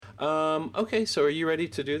Okay, so are you ready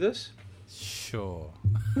to do this? Sure.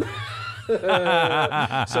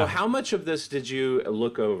 So how much of this did you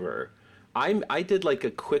look over? I did like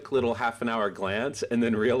a quick little half an hour glance and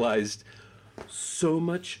then realized so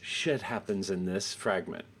much shit happens in this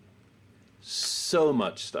fragment. So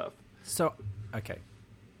much stuff. So, okay.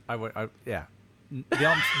 Yeah. The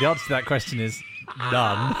answer to that question is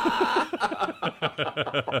none.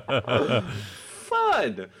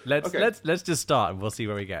 Fun. Let's just start and we'll see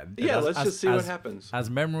where we get. Yeah, let's just see what happens. As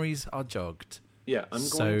memories are jogged. Yeah, I'm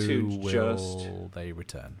going to just... they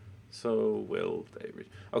return. So will they...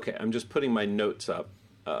 Okay, I'm just putting my notes up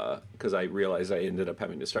because I realized I ended up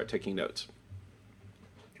having to start taking notes.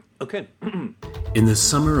 Okay. In the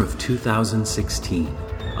summer of 2016,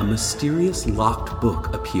 a mysterious locked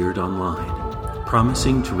book appeared online,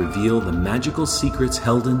 promising to reveal the magical secrets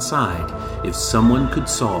held inside if someone could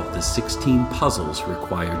solve the 16 puzzles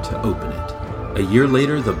required to open it. A year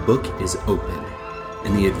later, the book is open,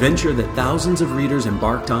 and the adventure that thousands of readers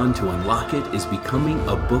embarked on to unlock it is becoming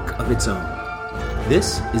a book of its own.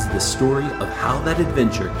 This is the story of how that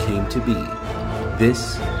adventure came to be.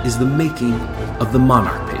 This is the making of the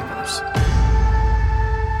Monarch Papers.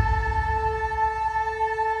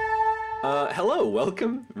 Hello,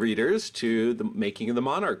 welcome, readers, to the Making of the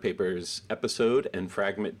Monarch Papers, episode and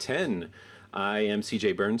fragment 10. I am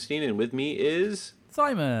CJ Bernstein, and with me is...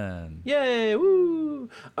 Simon! Yay, woo!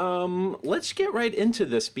 Let's get right into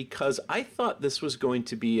this, because I thought this was going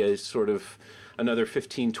to be a sort of another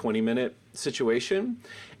 15, 20-minute situation.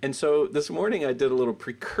 And so this morning I did a little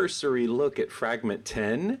precursory look at fragment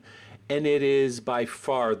 10, and it is by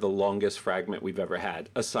far the longest fragment we've ever had,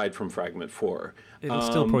 aside from fragment 4. It'll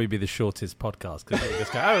still probably be the shortest podcast, because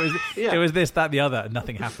just go, it was this, that, the other, and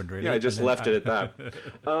nothing happened, really. Yeah, I just left it at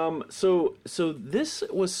that. So this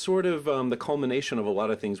was sort of the culmination of a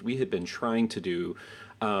lot of things we had been trying to do.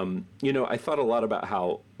 I thought a lot about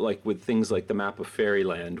how, like, with things like the map of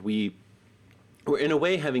Fairyland, we were in a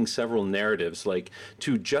way having several narratives. Like,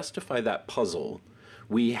 to justify that puzzle,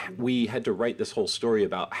 we had to write this whole story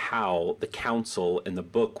about how the council and the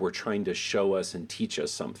book were trying to show us and teach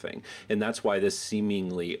us something. And that's why this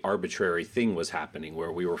seemingly arbitrary thing was happening,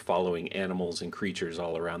 where we were following animals and creatures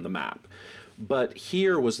all around the map. But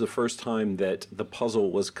here was the first time that the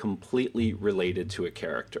puzzle was completely related to a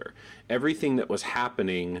character. Everything that was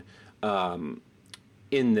happening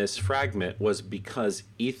in this fragment was because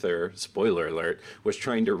Ether, spoiler alert, was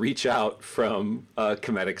trying to reach out from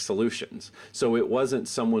Comedic Solutions. So it wasn't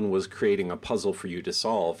someone was creating a puzzle for you to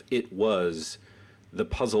solve. The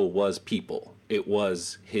puzzle was people. It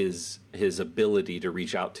was his ability to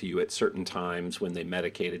reach out to you at certain times when they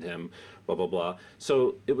medicated him, blah, blah, blah.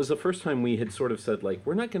 So it was the first time we had sort of said, like,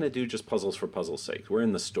 we're not going to do just puzzles for puzzle's sake. We're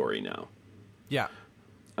in the story now. Yeah.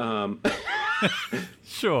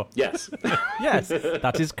 Sure. Yes. Yes,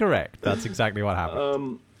 that is correct. That's exactly what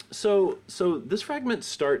happened. So this fragment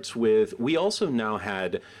starts with, we also now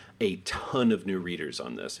had a ton of new readers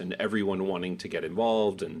on this, and everyone wanting to get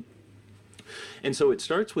involved, and so it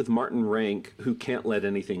starts with Martin Rank, who can't let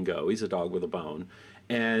anything go. He's a dog with a bone.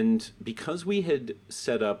 And because we had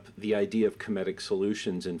set up the idea of Comedic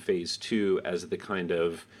Solutions in Phase 2 as the kind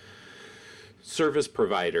of service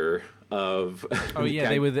provider of... Oh, yeah,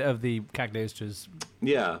 they were of the Cagliostros.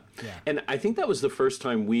 Yeah. And I think that was the first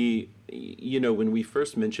time we, when we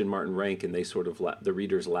first mentioned Martin Rank and they sort of, the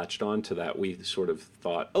readers latched on to that, we sort of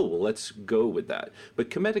thought, oh, well, let's go with that. But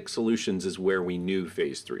Comedic Solutions is where we knew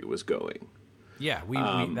Phase 3 was going. Yeah,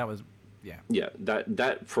 that was... Yeah. Yeah,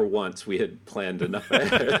 that for once we had planned enough.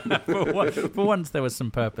 for once there was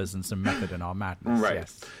some purpose and some method in our madness. Right.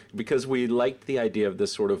 Yes. Because we liked the idea of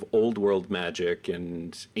this sort of old world magic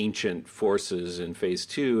and ancient forces in Phase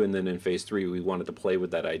 2, and then in Phase 3 we wanted to play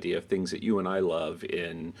with that idea of things that you and I love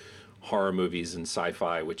in horror movies and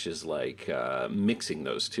sci-fi, which is like mixing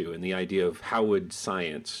those two, and the idea of how would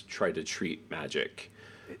science try to treat magic.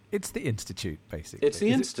 It's the Institute, basically. It's the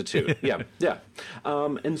Institute, yeah.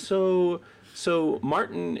 And so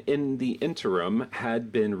Martin, in the interim,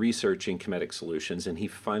 had been researching Comedic Solutions, and he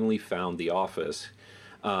finally found the office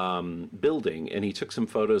building, and he took some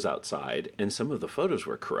photos outside, and some of the photos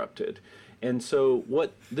were corrupted. And so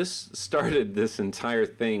this started this entire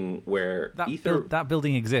thing where that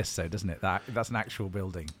building exists, though, doesn't it? That's an actual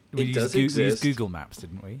building. It does exist. We used Google Maps,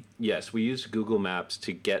 didn't we? Yes, we used Google Maps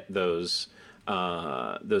to get those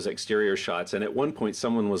exterior shots, and at one point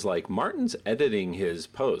someone was like, Martin's editing his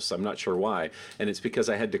posts, I'm not sure why, and it's because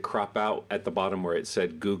I had to crop out at the bottom where it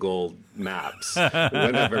said Google Maps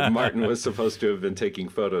whenever Martin was supposed to have been taking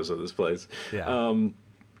photos of this place. And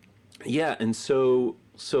so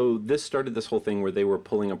So this started this whole thing where they were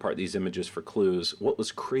pulling apart these images for clues. What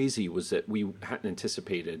was crazy was that we hadn't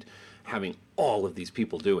anticipated having all of these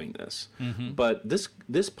people doing this. But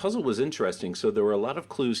this puzzle was interesting. So there were a lot of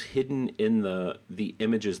clues hidden in the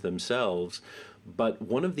images themselves. But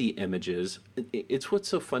one of the images, it's what's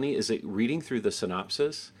so funny is that reading through the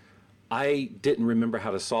synopsis, I didn't remember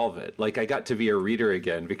how to solve it. Like, I got to be a reader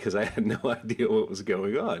again because I had no idea what was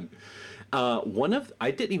going on.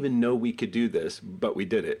 I didn't even know we could do this, but we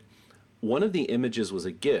did it. One of the images was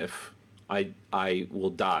a GIF. I will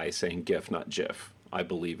die saying GIF, not GIF. I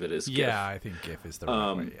believe it is GIF. Yeah, I think GIF is the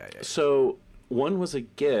right way. Yeah. So one was a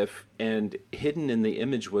GIF, and hidden in the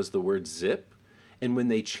image was the word zip. And when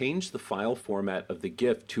they changed the file format of the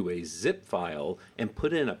GIF to a zip file and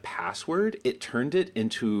put in a password, it turned it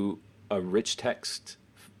into a rich text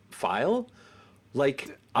file.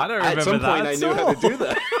 Like, I don't remember at some point I knew how to do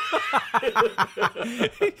that.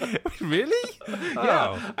 Really?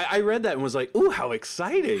 Yeah. I read that and was like, ooh, how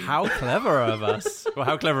exciting. How clever of us. Well,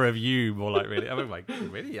 how clever of you, more like, really. I mean, like,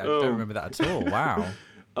 really? I don't remember that at all. Wow.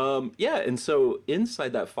 Yeah, and so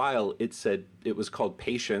inside that file, it said it was called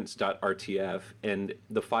patience.rtf, and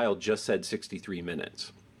the file just said 63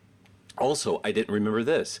 minutes. Also, I didn't remember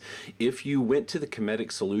this. If you went to the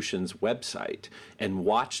Comedic Solutions website and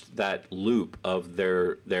watched that loop of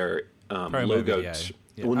their logo, video. Yeah.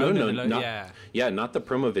 Well, not the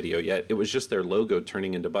promo video yet. It was just their logo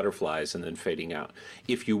turning into butterflies and then fading out.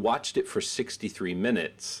 If you watched it for 63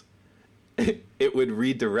 minutes, it would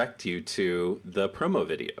redirect you to the promo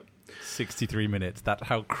video. 63 minutes. That's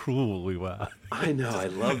how cruel we were. I know. I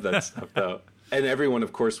love that stuff, though. And everyone,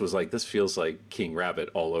 of course, was like, this feels like King Rabbit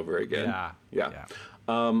all over again. Yeah.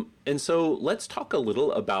 And so let's talk a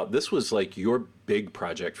little about, this was like your big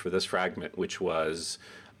project for this fragment, which was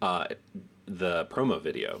the promo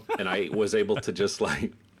video. And I was able to just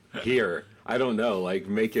like, make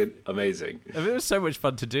it amazing. I mean, it was so much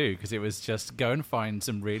fun to do because it was just go and find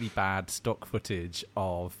some really bad stock footage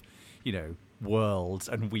of, worlds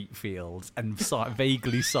and wheat fields and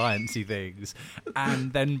vaguely sciencey things,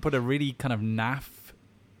 and then put a really kind of naff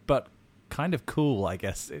but kind of cool, I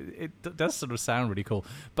guess. It does sort of sound really cool,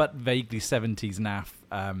 but vaguely 70s naff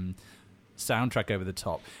soundtrack over the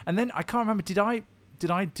top. And then I can't remember, did I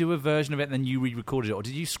do a version of it and then you re-recorded it, or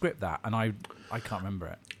did you script that and I can't remember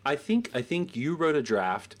it? I think you wrote a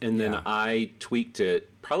draft and then I tweaked it.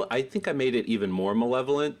 Probably, I think I made it even more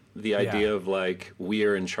malevolent. The idea of like we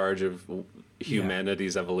are in charge of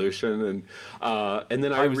humanity's evolution, and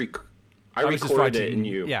then I recorded it in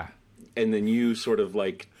you, and then you sort of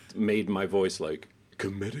like made my voice like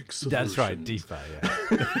Comedic Solutions. That's right, deeper.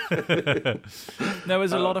 Yeah. No, it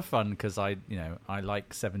was a lot of fun because I like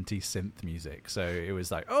 70s synth music, so it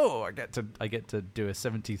was like, oh, I get to do a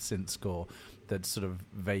 70s synth score that's sort of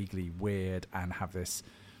vaguely weird and have this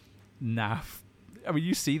naff. I mean,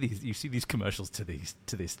 you see these commercials to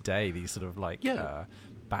this day. These sort of like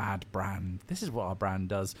bad brand. This is what our brand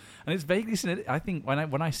does, and it's vaguely sinister. I think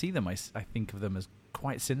when I see them, I think of them as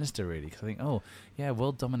quite sinister, really. Because I think, oh yeah,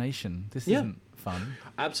 world domination. This isn't fun.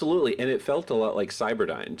 Absolutely, and it felt a lot like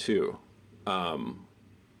Cyberdyne too, from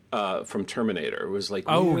Terminator. It was like,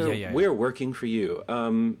 we're working for you.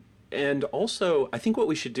 And also, I think what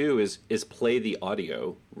we should do is play the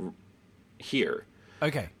audio here.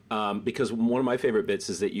 Okay. Because one of my favorite bits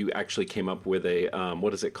is that you actually came up with a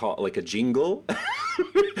what is it called, like a jingle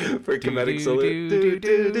for Comedic Solutions.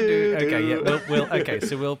 Okay, yeah,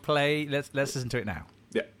 so we'll play. Let's listen to it now.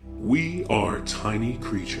 Yeah. We are tiny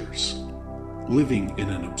creatures living in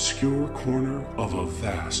an obscure corner of a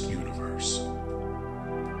vast universe.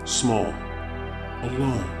 Small,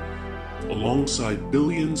 alone, alongside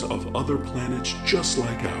billions of other planets just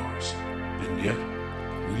like ours, and yet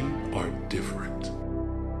we are different.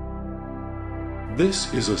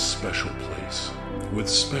 This is a special place with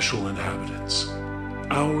special inhabitants.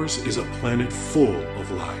 Ours is a planet full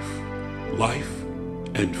of life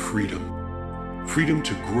and freedom. Freedom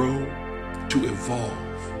to grow, to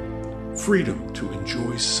evolve. Freedom to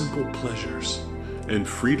enjoy simple pleasures, and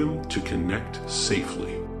freedom to connect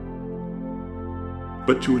safely.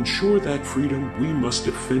 But to ensure that freedom, we must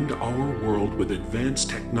defend our world with advanced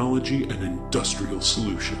technology and industrial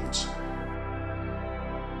solutions.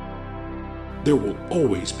 There will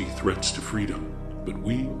always be threats to freedom, but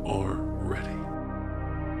we are ready.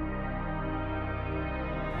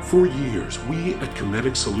 For years, we at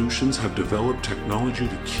Comedic Solutions have developed technology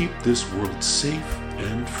to keep this world safe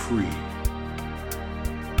and free.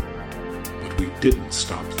 But we didn't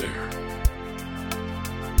stop there.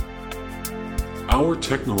 Our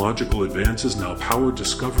technological advances now power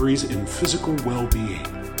discoveries in physical well-being,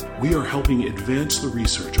 we are helping advance the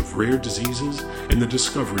research of rare diseases and the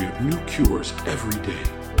discovery of new cures every day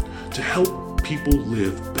to help people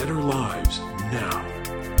live better lives now,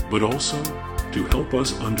 but also to help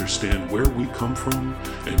us understand where we come from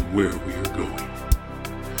and where we are going.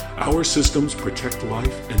 Our systems protect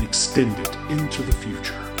life and extend it into the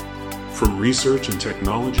future. From research and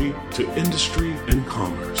technology to industry and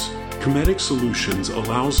commerce, Cometic Solutions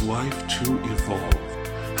allows life to evolve,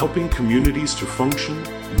 helping communities to function,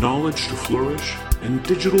 knowledge to flourish, and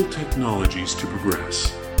digital technologies to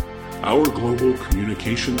progress. Our global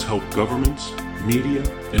communications help governments, media,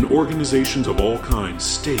 and organizations of all kinds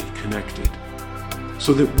stay connected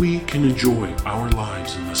so that we can enjoy our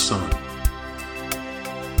lives in the sun.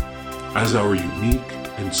 As our unique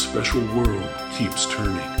and special world keeps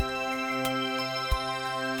turning.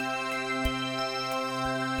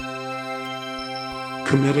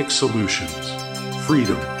 Cometic Solutions.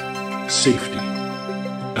 Freedom, safety,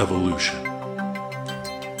 evolution.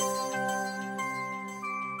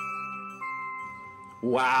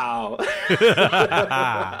 Wow.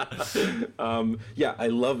 Yeah, I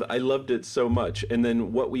loved it so much. And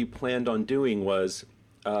then what we planned on doing was,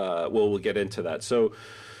 we'll get into that. So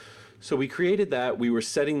we created that. We were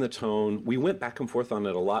setting the tone. We went back and forth on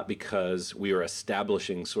it a lot because we were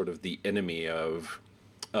establishing sort of the enemy of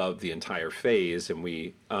the entire phase, and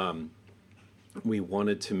we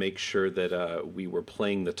wanted to make sure that we were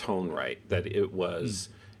playing the tone right. That it was.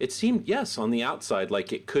 It seemed, yes, on the outside,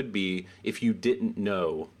 like it could be if you didn't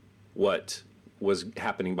know what was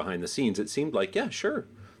happening behind the scenes. It seemed like, yeah, sure,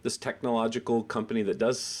 this technological company that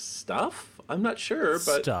does stuff. I'm not sure,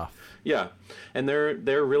 but stuff. Yeah, and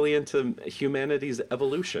they're really into humanity's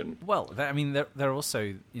evolution. Well, they're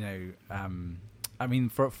also,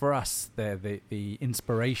 for us, the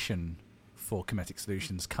inspiration for Cometic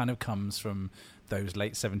Solutions kind of comes from those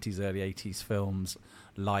late 70s, early 80s films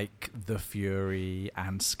like The Fury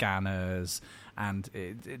and Scanners, and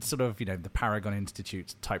it's sort of, the Paragon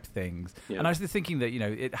Institute type things. Yeah. And I was thinking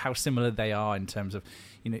that, how similar they are in terms of,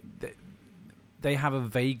 they have a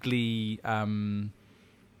vaguely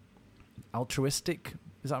altruistic.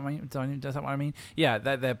 Is that what I mean? Yeah,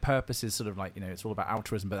 their purpose is sort of like, it's all about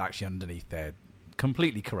altruism, but actually underneath they're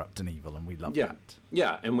completely corrupt and evil, and we love that.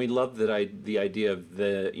 Yeah, and we love that the idea of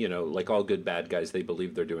like all good bad guys, they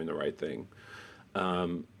believe they're doing the right thing.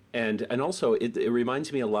 And also it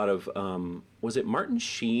reminds me a lot of was it Martin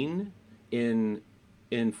Sheen in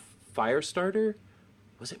Firestarter?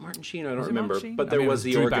 Was it Martin Sheen? I don't remember. But there was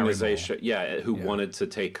the organization, who wanted to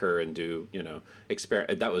take her and do,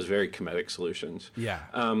 experiment. That was very Cometic Solutions. Yeah.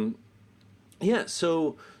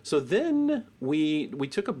 So then we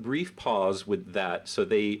took a brief pause with that. So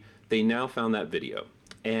they now found that video.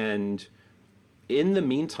 And in the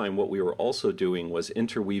meantime, what we were also doing was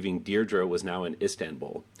interweaving. Deirdre was now in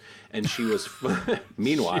Istanbul. And she was,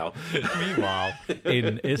 meanwhile,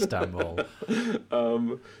 in Istanbul.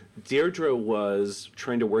 Deirdre was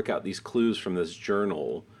trying to work out these clues from this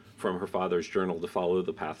journal, from her father's journal, to follow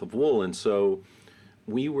the path of wool. And so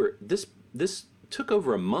we were, this took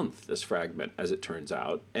over a month, this fragment, as it turns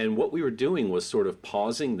out. And what we were doing was sort of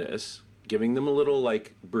pausing this, giving them a little,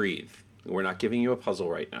 breathe. We're not giving you a puzzle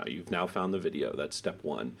right now. You've now found the video. That's step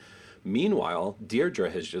one. Meanwhile,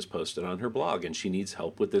 Deirdre has just posted on her blog, and she needs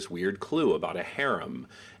help with this weird clue about a harem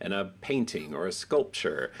and a painting or a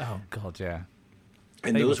sculpture. Oh, God, yeah.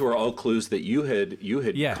 And those were all clues that you had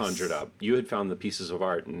conjured up. You had found the pieces of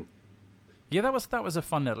art. And yeah, that was a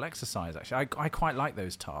fun little exercise, actually. I quite like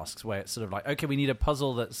those tasks where it's sort of like, okay, we need a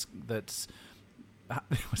puzzle that's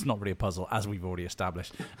it's not really a puzzle, as we've already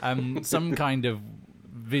established. Some kind of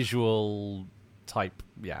visual type,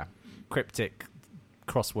 cryptic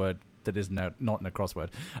crossword that is not in a crossword,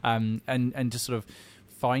 and just sort of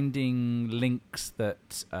finding links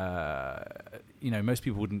that most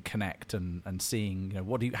people wouldn't connect, and seeing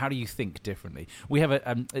how do you think differently. We have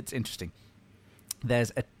it's interesting.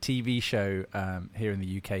 There's a TV show here in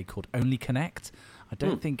the UK called Only Connect. I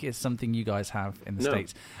don't think it's something you guys have in the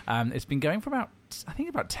States. It's been going for about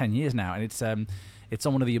 10 years now, and it's on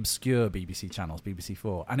one of the obscure BBC channels,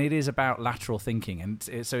 BBC4, and it is about lateral thinking. And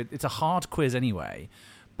so it's a hard quiz anyway,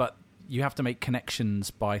 but you have to make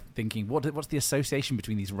connections by thinking, what's the association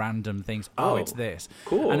between these random things? Oh, it's this.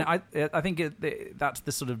 Cool. And I think that's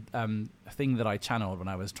the sort of thing that I channeled when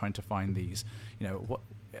I was trying to find these,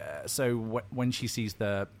 when she sees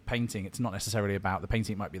the painting, it's not necessarily about the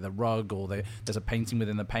painting. It might be the rug, or there's a painting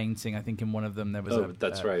within the painting. I think in one of them there was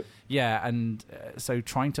that's right. Yeah, and so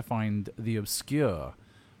trying to find the obscure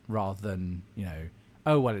rather than,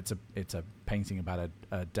 it's a painting about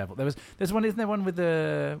a devil. There's one, isn't there one with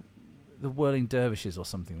the Whirling Dervishes or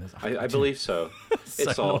something. I believe so.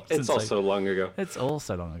 It's all so long ago. It's all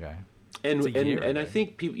so long ago. And I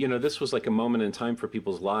think people, this was like a moment in time for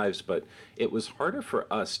people's lives, but it was harder for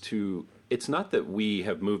us to. It's not that we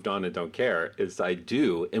have moved on and don't care, as I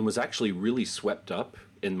do, and was actually really swept up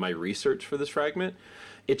in my research for this fragment.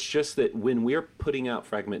 It's just that when we're putting out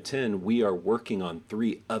Fragment 10, we are working on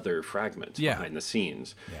 3 other fragments behind the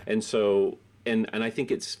scenes. Yeah. And so, and I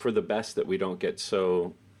think it's for the best that we don't get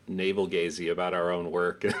so navel-gazy about our own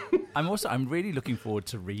work. I'm really looking forward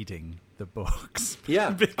to reading the books.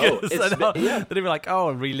 Yeah. Because they'll be like,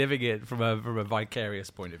 I'm reliving it from a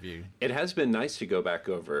vicarious point of view. It has been nice to go back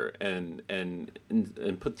over and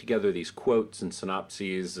put together these quotes and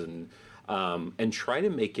synopses and try to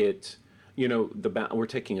make it, we're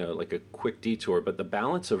taking a quick detour, but the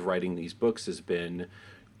balance of writing these books has been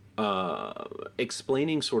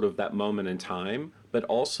explaining sort of that moment in time, but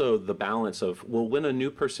also the balance of, well, when a new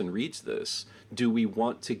person reads this, do we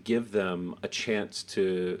want to give them a chance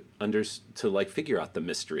to figure out the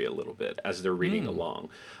mystery a little bit as they're reading along?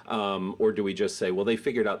 Or do we just say, well, they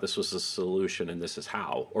figured out this was a solution and this is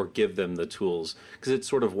how, or give them the tools? Because it's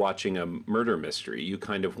sort of watching a murder mystery. You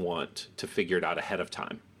kind of want to figure it out ahead of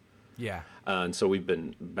time. Yeah. And so we've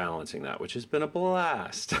been balancing that, which has been a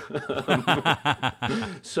blast.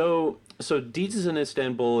 So Deeds is in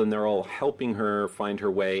Istanbul, and they're all helping her find her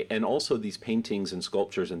way. And also these paintings and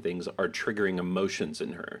sculptures and things are triggering emotions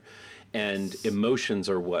in her. And emotions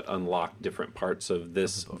are what unlock different parts of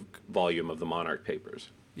this volume of the Monarch Papers.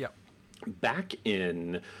 Yep. Back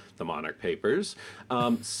in the Monarch Papers,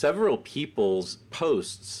 several people's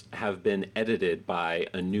posts have been edited by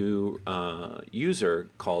a new user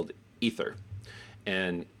called Ether.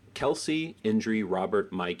 And Kelsey, Indri,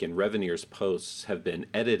 Robert, Mike, and Revenier's posts have been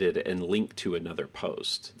edited and linked to another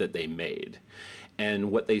post that they made.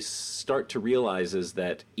 And what they start to realize is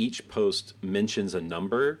that each post mentions a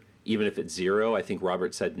number, even if it's 0. I think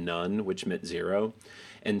Robert said none, which meant 0.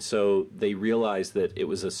 And so they realized that it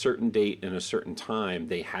was a certain date and a certain time.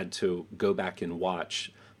 They had to go back and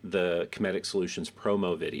watch the Comedic Solutions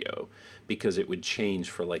promo video because it would change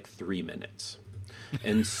for 3 minutes.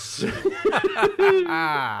 And so of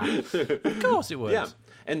course it would. Yeah.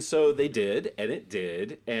 And so they did, and it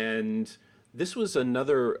did. And this was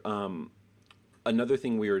another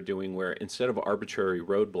thing we were doing where instead of arbitrary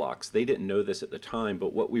roadblocks, they didn't know this at the time,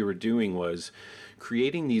 but what we were doing was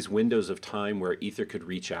creating these windows of time where Ether could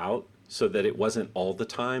reach out so that it wasn't all the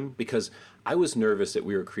time, because I was nervous that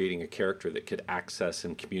we were creating a character that could access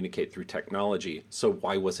and communicate through technology, so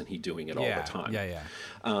why wasn't he doing it all the time? Yeah.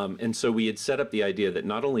 And so we had set up the idea that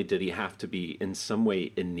not only did he have to be in some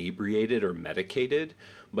way inebriated or medicated,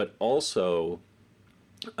 but also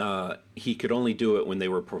he could only do it when they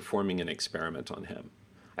were performing an experiment on him.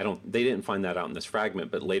 They didn't find that out in this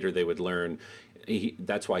fragment, but later they would learn.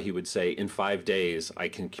 That's why he would say, in 5 days, I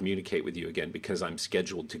can communicate with you again because I'm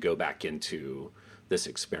scheduled to go back into this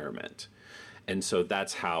experiment. And so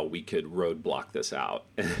that's how we could roadblock this out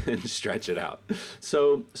and stretch it out.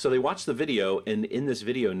 So they watched the video, and in this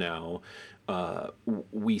video now,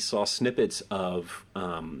 we saw snippets of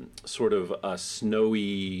sort of a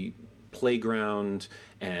snowy playground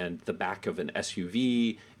and the back of an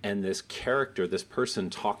SUV, and this person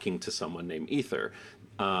talking to someone named Ether,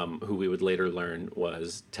 who we would later learn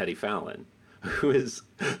was Teddy Fallon, who is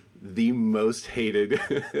the most hated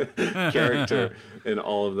character in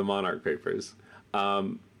all of the Monarch Papers.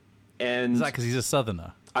 And is that because he's a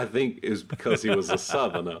Southerner? I think it was because he was a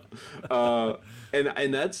Southerner.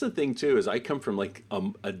 And that's the thing, too, is I come from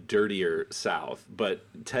a dirtier South, but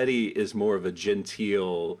Teddy is more of a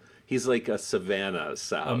genteel. He's like a Savannah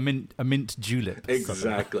South. A mint julep.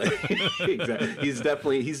 Exactly. Exactly. He's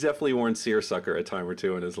definitely worn seersucker a time or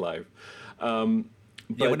two in his life.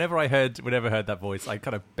 But whenever I heard that voice, I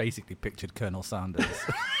kind of basically pictured Colonel Sanders.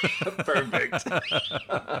 Perfect.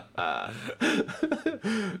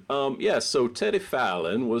 So Teddy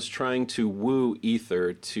Fallon was trying to woo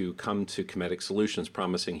Ether to come to Comedic Solutions,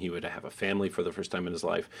 promising he would have a family for the first time in his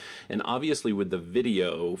life. And obviously with the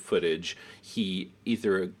video footage,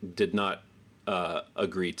 Ether did not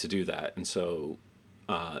agree to do that. And so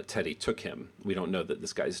Teddy took him. We don't know that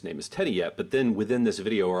this guy's name is Teddy yet, but then within this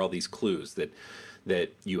video are all these clues that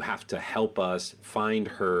you have to help us find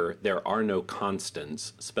her. There are no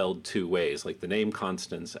constants spelled 2 ways, like the name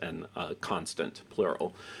Constance and constant,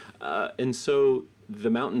 plural. And so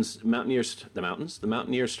the Mountaineers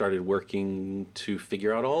started working to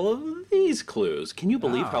figure out all of these clues. Can you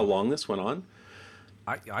believe how long this went on?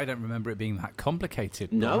 I don't remember it being that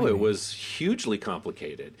complicated. No, it was hugely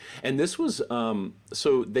complicated. And this was,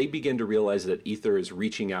 so they began to realize that Ether is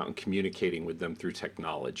reaching out and communicating with them through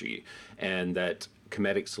technology, and that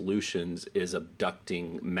Comedic Solutions is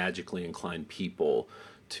abducting magically inclined people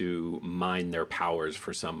to mine their powers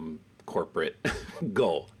for some corporate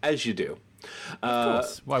goal, as you do. Of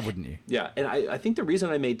course. Why wouldn't you? Yeah, and I think the reason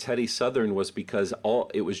I made Teddy Southern was because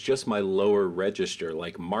it was just my lower register,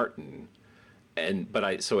 like Martin,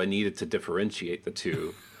 so I needed to differentiate the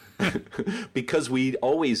two because we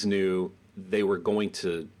always knew they were going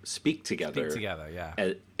to speak together. Yeah.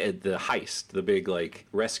 At the heist, the big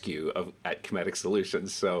rescue at Comedic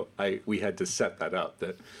Solutions. So we had to set that up.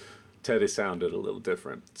 That Teddy sounded a little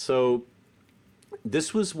different. So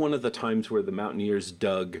this was one of the times where the Mountaineers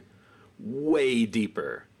dug way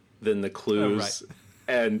deeper than the clues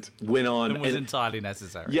and went on. It was entirely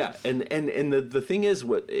necessary. Yeah, and the thing is,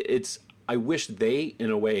 I wish they, in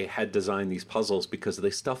a way, had designed these puzzles, because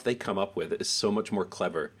the stuff they come up with is so much more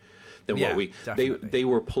clever than they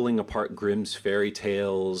were pulling apart Grimm's fairy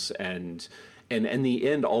tales, and in the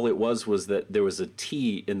end, all it was that there was a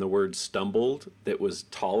T in the word stumbled that was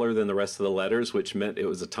taller than the rest of the letters, which meant it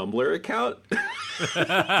was a Tumblr account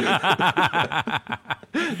that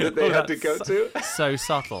they had to go to. So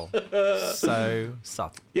subtle. So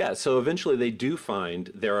subtle. Yeah, so eventually they do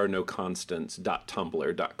find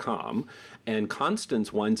therearenoconstants.tumblr.com, and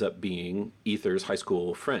Constance winds up being Ether's high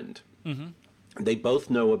school friend. Mm-hmm. They both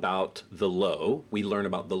know about the low. We learn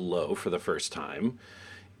about the low for the first time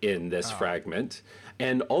in this fragment.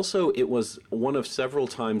 And also, it was one of several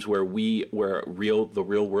times where the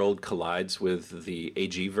real world collides with the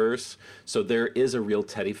AG verse. So there is a real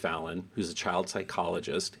Teddy Fallon, who's a child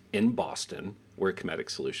psychologist in Boston, where Comedic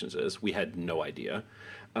Solutions is. We had no idea.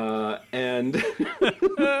 And on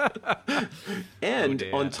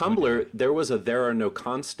Tumblr, there was a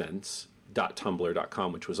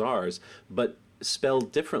therearenoconstants.tumblr.com, which was ours, but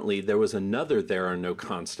spelled differently. There was another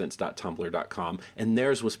therearenoconstants.tumblr.com, and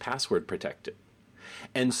theirs was password protected.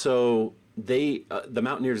 And so the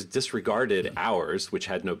Mountaineers disregarded ours, which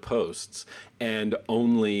had no posts, and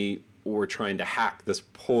only were trying to hack this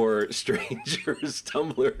poor stranger's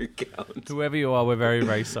Tumblr account. Whoever you are, we're very,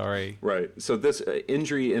 very sorry. Right. So this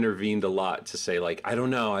Indri intervened a lot to say, I don't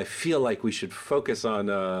know, I feel like we should focus on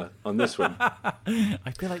this one.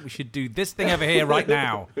 I feel like we should do this thing over here right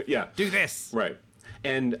now. Yeah. Do this. Right.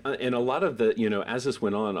 And a lot of the, as this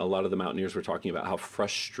went on, a lot of the Mountaineers were talking about how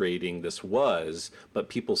frustrating this was, but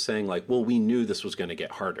people saying well, we knew this was going to get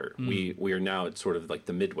harder. We are now at sort of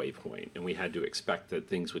the midway point, and we had to expect that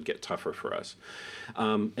things would get tougher for us.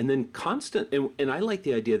 And then and I like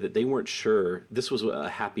the idea that they weren't sure, this was a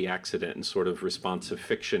happy accident and sort of responsive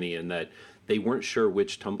fiction-y, in that they weren't sure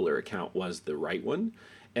which Tumblr account was the right one.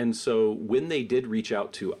 And so when they did reach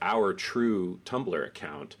out to our true Tumblr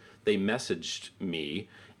account, they messaged me,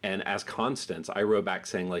 and as Constance, I wrote back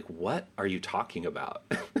saying, what are you talking about?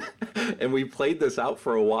 And we played this out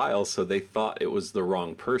for a while, so they thought it was the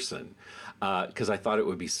wrong person, because I thought it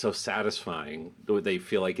would be so satisfying. They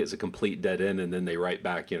feel like it's a complete dead end, and then they write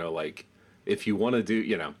back, if you want to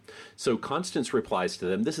do, So Constance replies to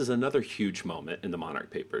them. This is another huge moment in the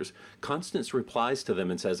Monarch papers. Constance replies to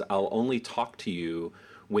them and says, I'll only talk to you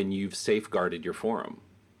when you've safeguarded your forum.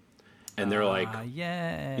 And they're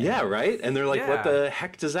yeah, right? And they're what the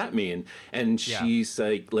heck does that mean? And she's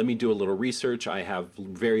like, let me do a little research. I have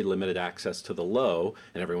very limited access to the low.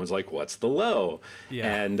 And everyone's like, what's the low?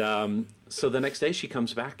 Yeah. And so the next day she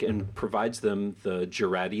comes back and provides them the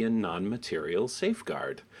Geradian non-material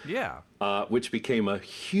safeguard. Yeah. Which became a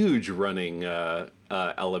huge running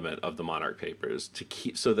element of the Monarch papers, to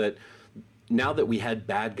keep, so that now that we had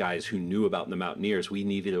bad guys who knew about the Mountaineers, we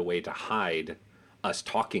needed a way to hide us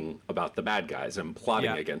talking about the bad guys and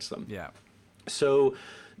plotting against them. Yeah. So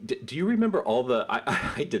do you remember all the...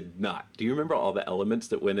 I did not. Do you remember all the elements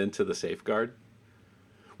that went into the safeguard?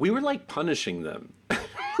 We were punishing them.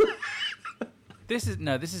 This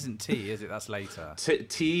isn't T, is it? That's later.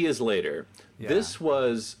 T is later. Yeah. This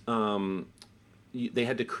was... they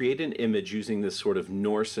had to create an image using this sort of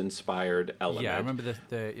Norse-inspired element. Yeah, I remember the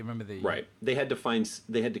right. They had to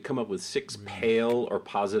come up with 6 pale or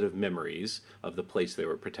positive memories of the place they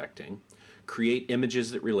were protecting, create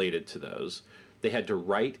images that related to those. They had to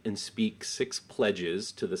write and speak 6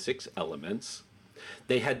 pledges to the 6 elements.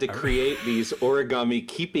 They had to create these origami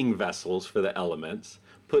keeping vessels for the elements,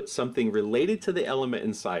 put something related to the element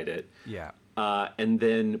inside it. Yeah. and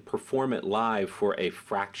then perform it live for a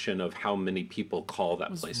fraction of how many people call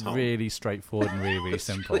that place home. Really straightforward and really, really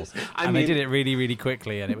simple. They did it really, really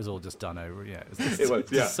quickly, and it was all just done over. Yeah, it was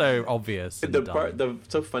just so obvious.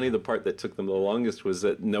 So funny. The part that took them the longest was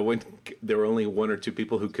that there were only one or two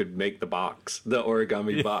people who could make the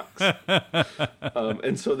origami box,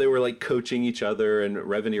 and so they were like coaching each other. And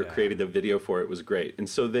Revenir created the video for it. It was great, and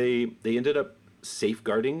so they ended up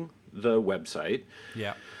safeguarding the website.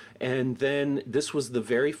 Yeah. And then this was the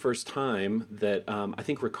very first time that I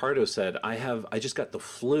think Ricardo said, I just got the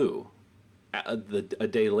flu a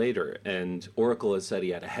day later. And Oracle had said he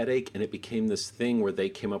had a headache, and it became this thing where they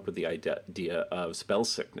came up with the idea of spell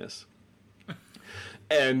sickness.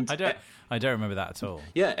 And I don't remember that at all.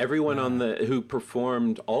 Yeah, everyone who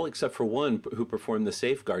performed, all except for one who performed the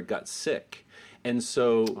safeguard, got sick. And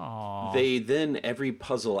so they then, every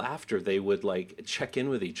puzzle after, they would like check in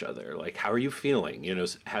with each other. Like, how are you feeling?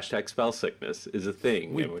 Hashtag spell sickness is a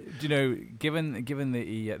thing. Given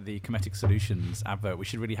the Cometic Solutions advert, we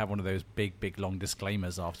should really have one of those big, long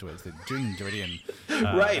disclaimers afterwards. That doing Durian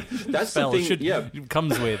right. That's the thing.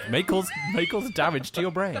 Comes with may cause damage to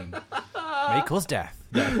your brain. May cause death.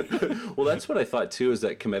 Yeah. Well, that's what I thought, too, is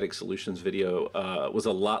that Cometic Solutions video was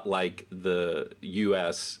a lot like the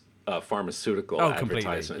U.S. Pharmaceutical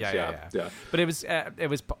advertisements. Yeah. But it was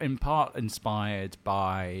in part inspired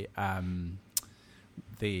by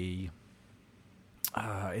the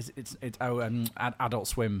Adult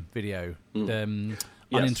Swim video, the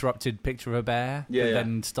uninterrupted picture of a bear that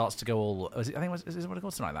then starts to go all. Is it what it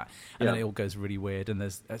calls, something like that? And then it all goes really weird, and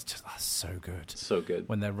it's just so good. So good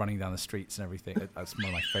when they're running down the streets and everything. That's one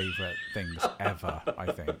of my favorite things ever,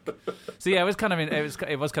 I think. So yeah, it was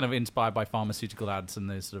kind of inspired by pharmaceutical ads, and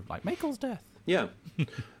there's sort of like may cause death. Yeah.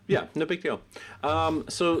 Yeah, no big deal.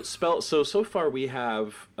 So far we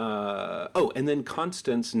have and then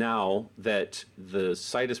Constance, now that the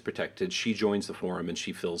site is protected, she joins the forum and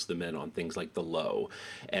she fills them in on things like the low,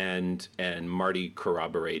 and Marty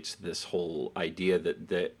corroborates this whole idea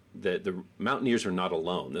that the Mountaineers are not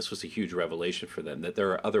alone. This was a huge revelation for them, that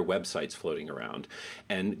there are other websites floating around.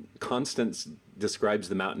 And Constance describes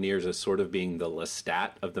the Mountaineers as sort of being the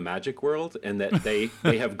Lestat of the magic world, and that they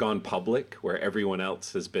have gone public, where everyone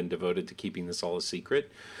else has been devoted to keeping this all a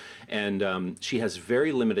secret. And she has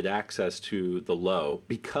very limited access to the low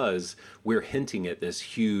because we're hinting at this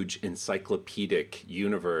huge encyclopedic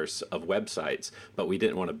universe of websites, but we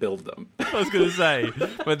didn't want to build them. I was going to say,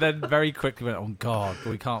 but then very quickly went, "Oh God,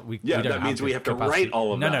 we can't." We don't that means we have to write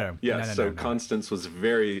all of that. No. Yeah, so Constance was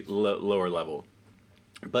very lower level,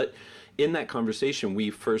 but in that conversation,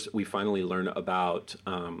 we finally learn about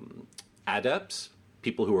adepts.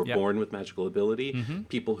 People who are born with magical ability,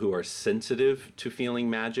 people who are sensitive to feeling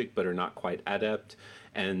magic but are not quite adept,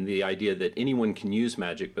 and the idea that anyone can use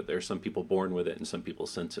magic, but there are some people born with it and some people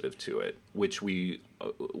sensitive to it, which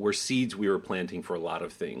were seeds we were planting for a lot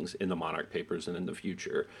of things in the Monarch papers and in the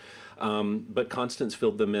future. But Constance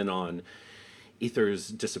filled them in on Ether's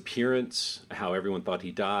disappearance, how everyone thought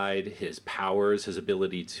he died, his powers, his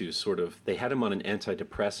ability to they had him on an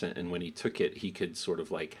antidepressant, and when he took it, he could sort of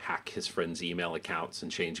like hack his friends' email accounts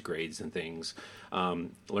and change grades and things.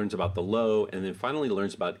 Learns about the low, and then finally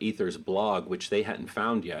learns about Ether's blog, which they hadn't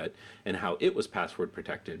found yet, and how it was password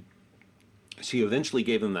protected. She eventually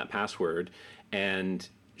gave them that password, and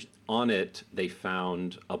on it, they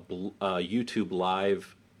found a YouTube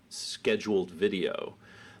live scheduled video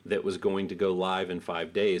that was going to go live in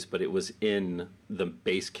 5 days, but it was in the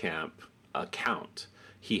Basecamp account.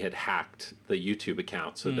 He had hacked the YouTube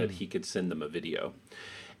account so that he could send them a video.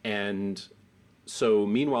 And so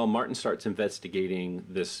meanwhile, Martin starts investigating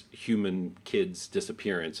this human kid's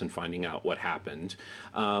disappearance and finding out what happened.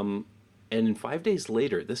 And 5 days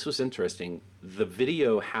later, this was interesting, the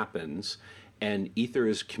video happens and Ether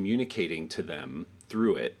is communicating to them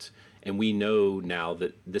through it. And we know now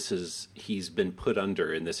that he's been put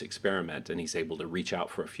under in this experiment, and he's able to reach out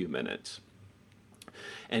for a few minutes.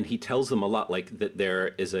 And he tells them a lot, like that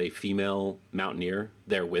there is a female mountaineer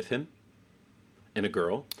there with him, and a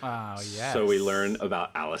girl. Oh, yes. So we learn about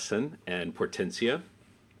Allison and Portensia.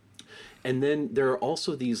 And then there are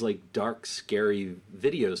also these like dark, scary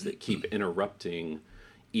videos that keep interrupting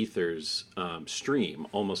Ether's stream,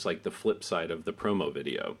 almost like the flip side of the promo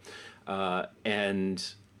video. And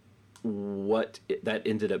what that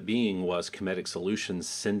ended up being was Cometic Solutions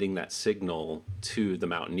sending that signal to the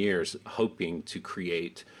Mountaineers, hoping to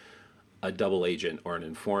create a double agent or an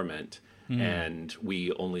informant. And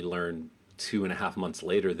we only learned 2.5 months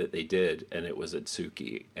later that they did, and it was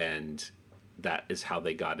Atsuki. And that is how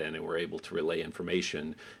they got in and were able to relay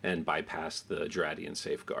information and bypass the Dradian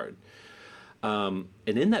safeguard.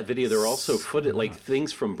 And in that video, there are also footage, like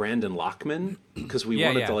things from Brandon Lockman, because we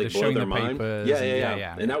wanted to like blow their mind.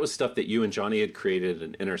 Yeah. And that was stuff that you and Johnny had created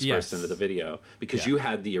and interspersed into the video, because you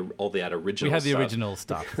had all that original. We had stuff. the original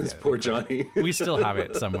stuff. Poor Johnny. We still have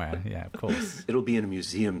it somewhere. Yeah, of course. It'll be in a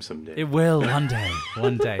museum someday. It will one day.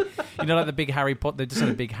 One day. You know, like the big Harry Potter. They just had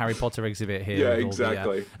a big Harry Potter exhibit here. Yeah, with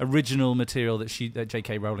exactly. All the, original material that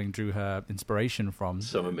J.K. Rowling drew her inspiration from.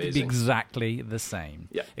 So amazing. It'll be exactly the same.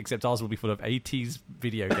 Yeah. Except ours will be full of 80s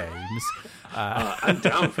video games. I'm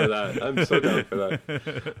down for that. I'm so down for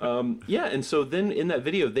that. Yeah, and so then in that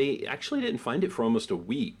video, they actually didn't find it for almost a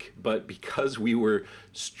week, but because we were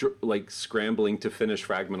scrambling to finish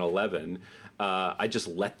Fragment 11, I just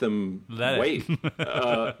let them wait.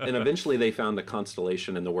 And eventually they found a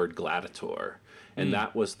constellation in the word gladiator, and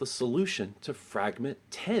that was the solution to Fragment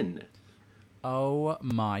 10. Oh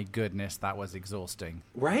my goodness, that was exhausting.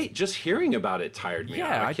 Right? Just hearing about it tired me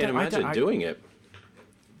out. I can't imagine doing it.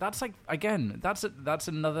 That's like, again, that's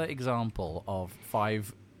another example of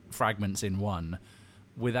 5 fragments in one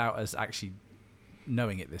without us actually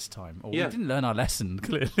knowing it this time. Or we didn't learn our lesson,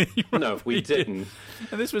 clearly. No, we didn't.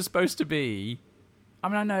 And this was supposed to be, I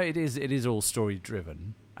mean, I know it is all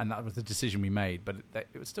story-driven, and that was the decision we made, but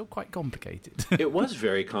it was still quite complicated. It was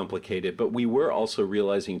very complicated, but we were also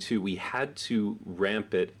realizing, too, we had to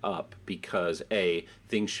ramp it up because, A,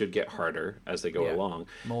 things should get harder as they go along.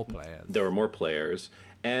 More players. There were more players.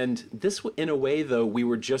 And this, in a way, though, we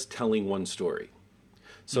were just telling one story.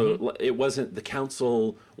 So it wasn't the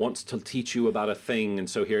council wants to teach you about a thing, and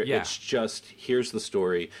so here it's just, here's the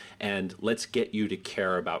story, and let's get you to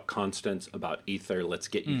care about Constance, about Ether, let's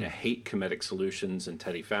get you to hate Comedic Solutions and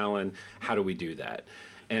Teddy Fallon. How do we do that?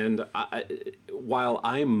 And while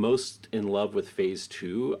I'm most in love with Phase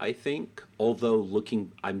 2, I think, although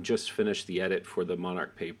I'm just finished the edit for the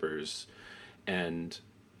Monarch papers, and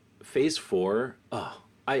Phase 4,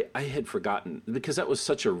 I had forgotten, because that was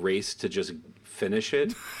such a race to just finish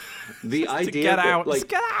it. The idea that like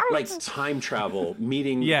time travel,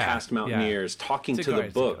 meeting past mountaineers, talking to the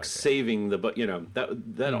book, saving the book,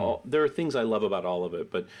 that all, there are things I love about all of it,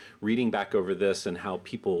 but reading back over this and how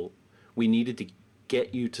we needed to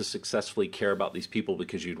get you to successfully care about these people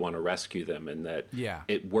because you'd want to rescue them, and that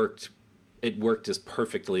it worked as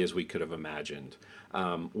perfectly as we could have imagined.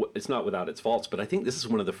 It's not without its faults, but I think this is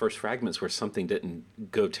one of the first fragments where something didn't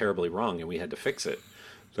go terribly wrong and we had to fix it.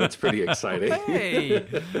 That's pretty exciting. Hey!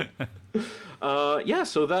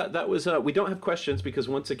 So that was, we don't have questions because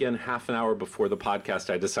once again, half an hour before the podcast,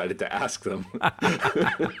 I decided to ask them.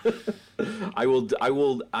 I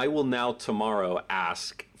will now tomorrow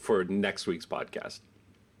ask for next week's podcast.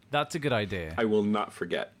 That's a good idea. I will not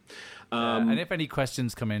forget. And if any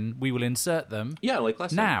questions come in, we will insert them. Yeah, like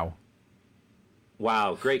last time. Now.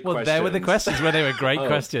 Wow, great questions. Well, there were the questions where they were great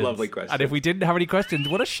questions. Lovely questions. And if we didn't have any questions,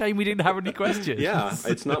 what a shame we didn't have any questions. Yeah,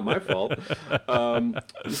 it's not my fault. I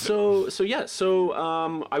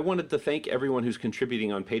wanted to thank everyone who's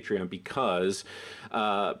contributing on Patreon, because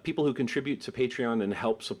people who contribute to Patreon and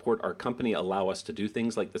help support our company allow us to do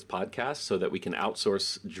things like this podcast so that we can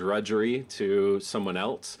outsource drudgery to someone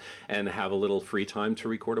else and have a little free time to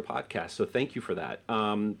record a podcast. So thank you for that.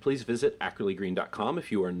 Please visit accuratelygreen.com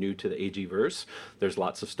if you are new to the AG-verse. There's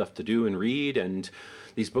lots of stuff to do and read, and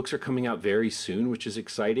these books are coming out very soon, which is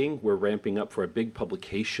exciting. We're ramping up for a big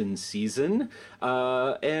publication season.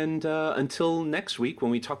 And until next week,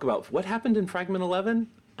 when we talk about what happened in Fragment 11,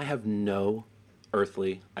 I have no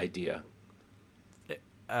earthly idea. It's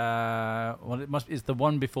the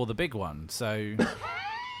one before the big one. So,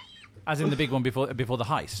 as in the big one before the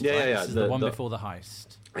heist. Yeah, right? yeah. This is the one before the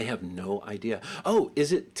heist. I have no idea. Oh,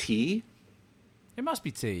 is it T? It must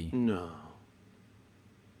be T. No.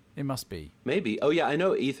 It must be. Maybe. Oh, yeah, I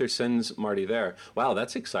know Ether sends Marty there. Wow,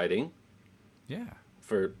 that's exciting. Yeah.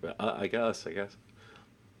 For, I guess.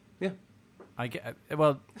 Yeah.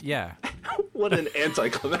 Yeah. What an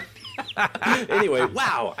anticlimax. Anyway,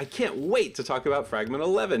 wow, I can't wait to talk about Fragment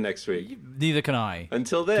 11 next week. Neither can I.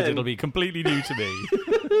 Until then. It'll be completely new to me.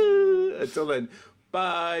 Until then,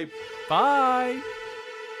 bye. Bye.